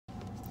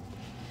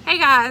Hey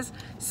guys,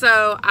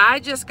 so I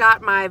just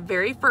got my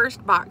very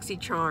first Boxy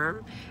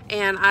Charm,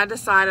 and I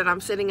decided,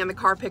 I'm sitting in the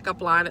car pickup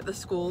line at the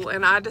school,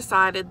 and I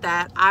decided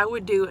that I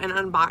would do an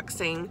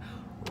unboxing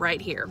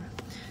right here.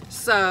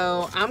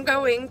 So I'm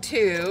going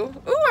to,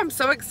 I'm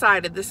so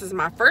excited. This is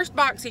my first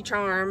Boxy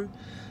Charm.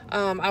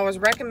 I was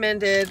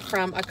recommended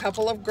from a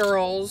couple of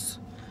girls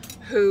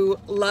who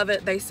love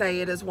it. They say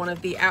it is one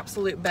of the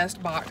absolute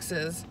best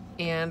boxes,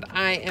 and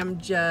I am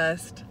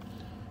just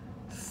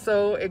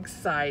so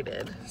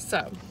excited.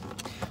 So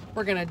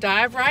we're gonna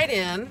dive right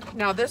in.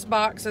 Now this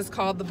box is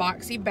called the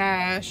Boxy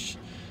Bash,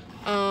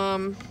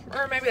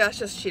 or maybe that's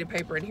just a sheet of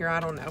paper in here, I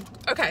don't know.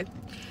 Okay,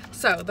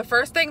 so the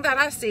first thing that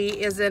I see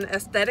is an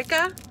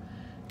Aesthetica.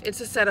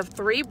 It's a set of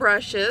 3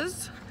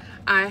 brushes.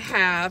 I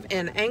have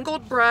an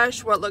angled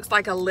brush, what looks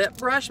like a lip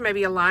brush,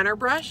 maybe a liner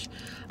brush,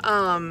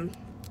 and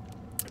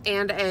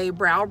a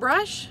brow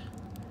brush.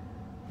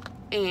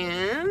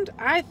 And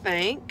I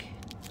think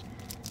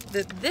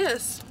that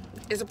this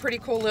is a pretty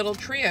cool little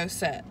trio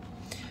set.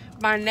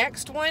 My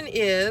next one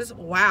is,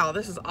 wow,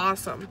 this is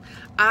awesome.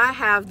 I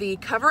have the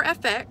Cover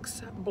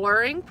FX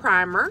Blurring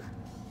Primer,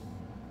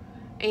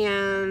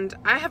 and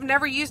I have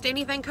never used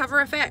anything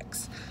Cover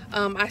FX.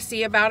 I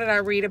see about it, I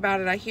read about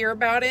it, I hear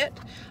about it,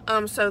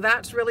 so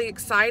that's really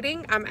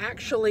exciting. I'm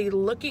actually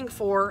looking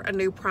for a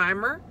new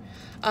primer,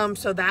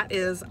 so that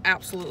is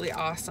absolutely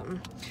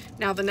awesome.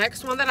 Now the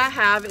next one that I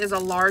have is a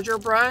larger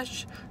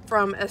brush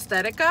from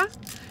Aesthetica,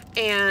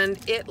 and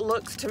it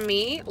looks to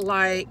me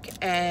like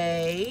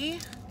a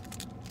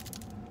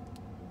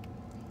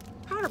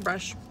powder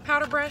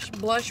brush,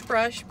 blush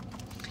brush,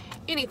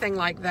 anything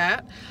like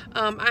that.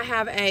 I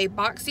have a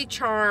Boxy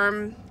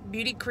Charm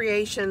Beauty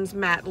Creations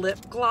matte lip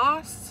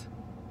gloss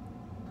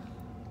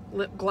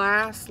in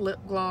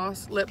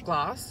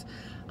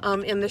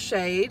the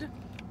shade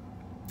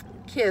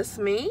Kiss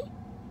Me.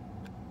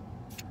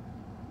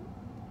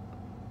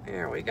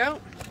 There we go.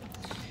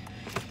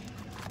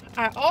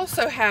 I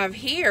also have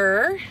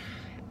here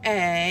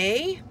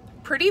a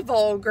Pretty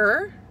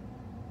Vulgar,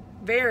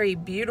 very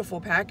beautiful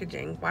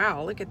packaging.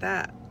 Wow, look at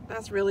that.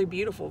 That's really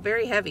beautiful,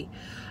 very heavy.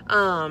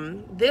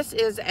 This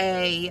is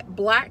a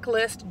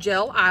Blacklist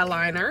gel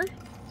eyeliner,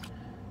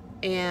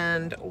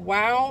 and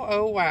wow,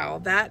 oh wow,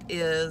 that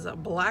is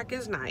black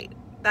as night.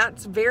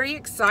 That's very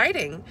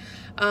exciting.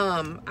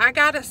 I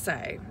gotta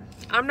say,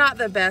 I'm not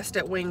the best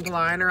at winged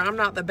liner. I'm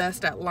not the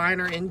best at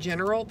liner in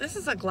general. This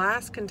is a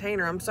glass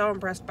container. I'm so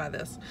impressed by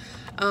this.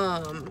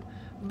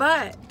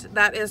 But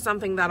that is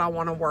something that I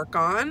want to work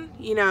on,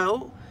 you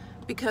know,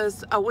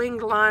 because a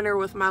winged liner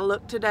with my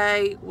look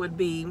today would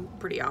be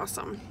pretty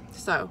awesome.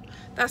 So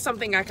that's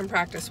something I can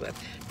practice with.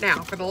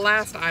 Now for the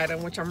last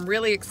item, which I'm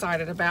really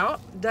excited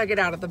about, dug it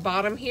out of the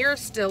bottom here,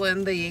 still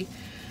in the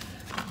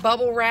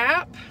bubble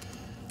wrap.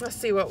 Let's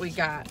see what we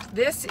got.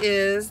 This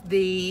is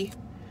the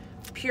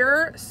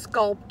Pure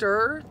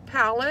Sculptor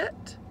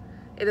palette.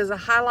 It is a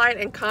highlight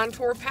and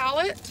contour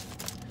palette.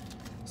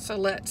 So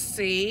let's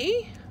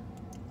see.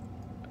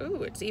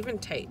 Ooh, it's even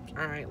taped.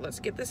 All right, let's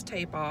get this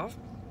tape off.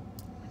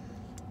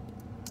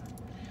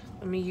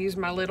 Let me use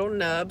my little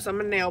nubs. I'm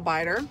a nail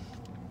biter.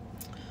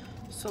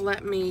 So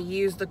let me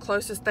use the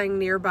closest thing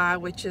nearby,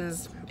 which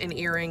is an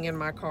earring in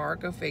my car.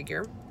 Go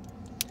figure.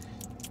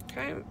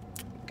 Okay,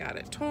 got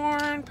it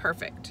torn.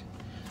 Perfect.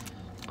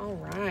 All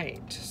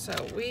right, so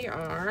we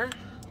are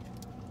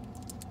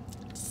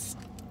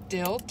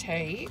still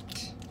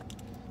taped.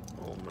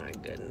 Oh my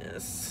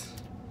goodness.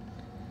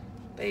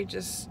 They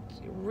just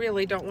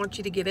really don't want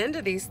you to get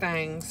into these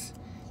things.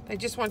 They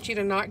just want you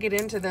to not get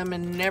into them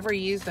and never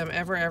use them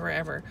ever, ever,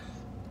 ever.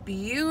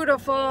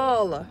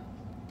 Beautiful.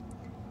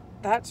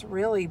 That's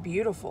really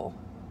beautiful.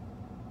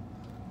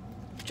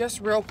 Just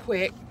real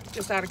quick,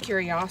 just out of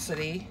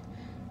curiosity,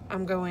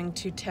 I'm going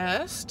to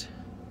test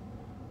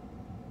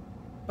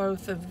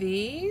both of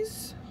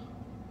these.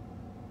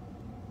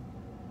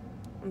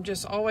 I'm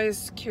just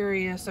always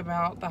curious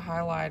about the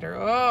highlighter.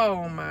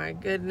 Oh my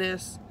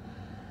goodness.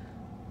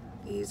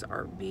 These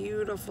are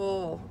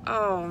beautiful.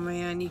 Oh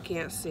man, you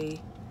can't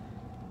see.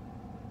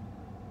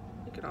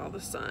 Look at all the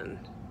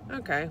sun.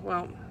 Okay,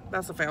 well,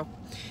 that's a fail.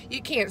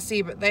 You can't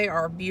see, but they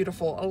are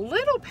beautiful. A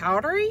little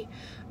powdery,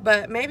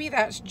 but maybe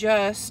that's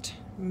just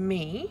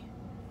me.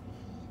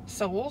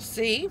 So we'll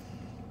see.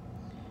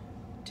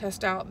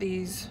 Test out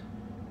these.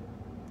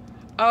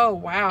 Oh,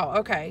 wow,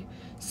 okay.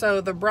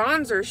 So the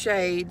bronzer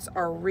shades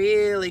are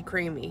really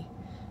creamy.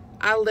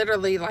 I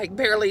literally like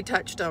barely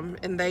touched them,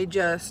 and they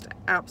just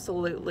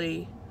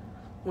absolutely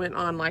went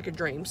on like a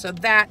dream. So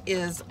that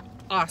is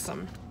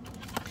awesome.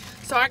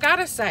 So I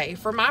gotta say,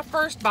 for my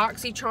first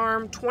Boxy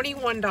Charm,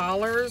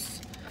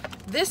 $21,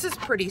 this is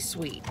pretty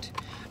sweet.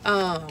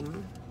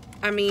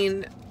 I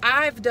mean,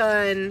 I've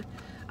done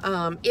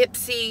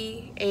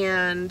Ipsy,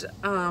 and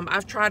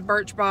I've tried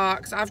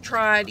Birchbox. I've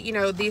tried, you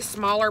know, these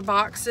smaller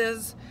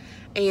boxes,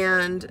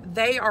 and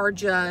they are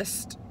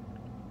just,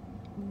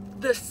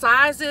 the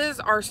sizes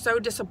are so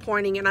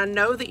disappointing. And I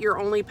know that you're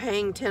only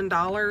paying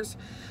 $10,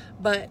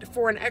 but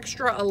for an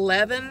extra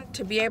 $11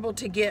 to be able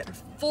to get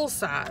full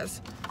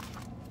size,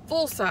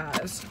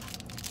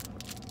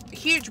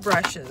 huge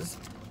brushes,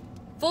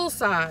 full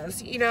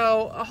size, you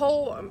know, a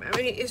whole, I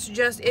mean, it's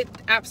just, it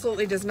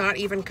absolutely does not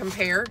even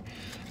compare.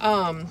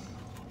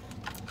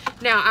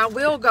 Now, I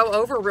will go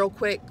over real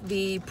quick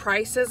the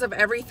prices of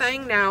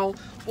everything. Now,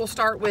 we'll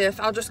start with,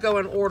 I'll just go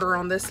in order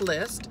on this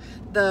list.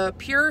 The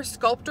Pure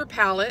Sculptor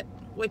Palette,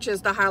 which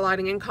is the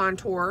highlighting and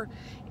contour,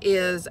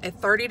 is a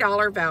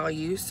 $30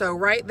 value. So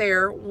right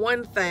there,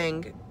 one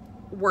thing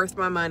worth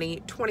my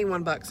money,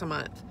 21 bucks a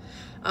month.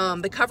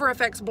 The Cover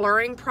FX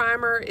Blurring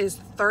Primer is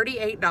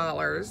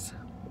 $38.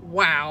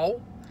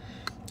 Wow.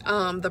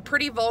 The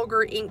Pretty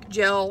Vulgar Ink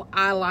Gel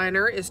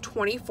Eyeliner is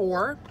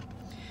 $24.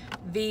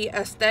 The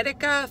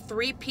Aesthetica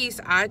 3-piece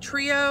eye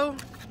trio,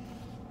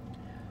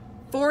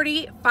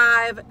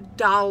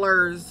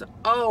 $45.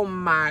 Oh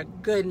my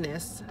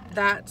goodness,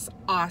 that's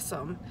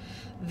awesome.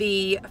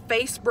 The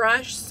face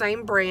brush,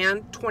 same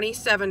brand,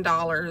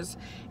 $27.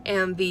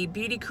 And the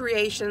Beauty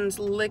Creations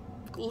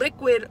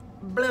liquid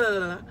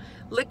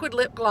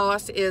lip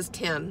gloss is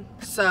 $10.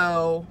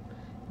 So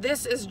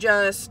this is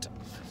just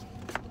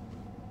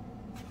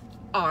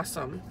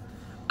awesome.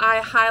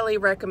 I highly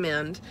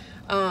recommend.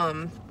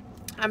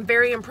 I'm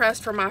very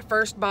impressed for my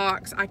first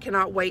box. I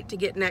cannot wait to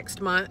get next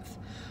month.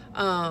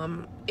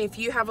 If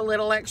you have a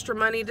little extra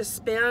money to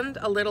spend,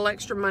 a little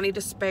extra money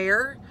to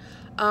spare,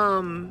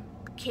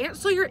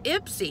 cancel your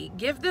Ipsy.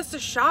 Give this a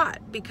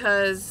shot,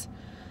 because,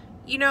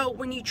 you know,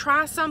 when you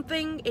try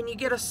something and you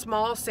get a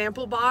small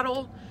sample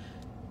bottle,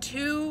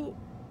 two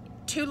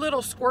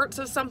little squirts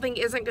of something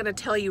isn't going to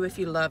tell you if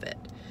you love it.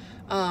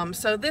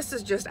 So this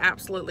is just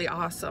absolutely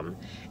awesome,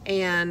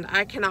 and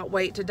I cannot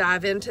wait to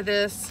dive into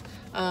this.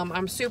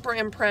 I'm super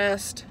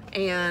impressed,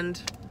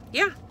 and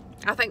yeah,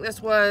 I think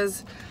this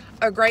was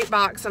a great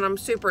box, and I'm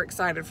super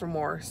excited for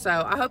more. So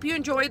I hope you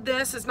enjoyed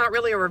this. It's not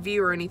really a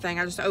review or anything.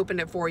 I just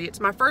opened it for you. It's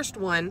my first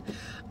one.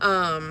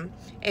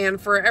 And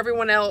for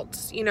everyone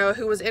else, you know,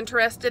 who was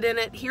interested in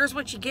it, here's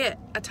what you get.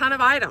 A ton of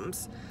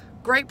items.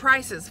 Great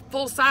prices,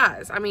 full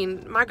size. I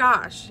mean, my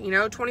gosh, you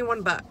know,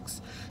 21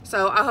 bucks.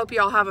 So I hope you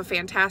all have a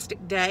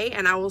fantastic day,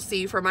 and I will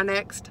see you for my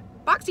next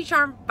Boxy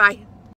Charm. Bye.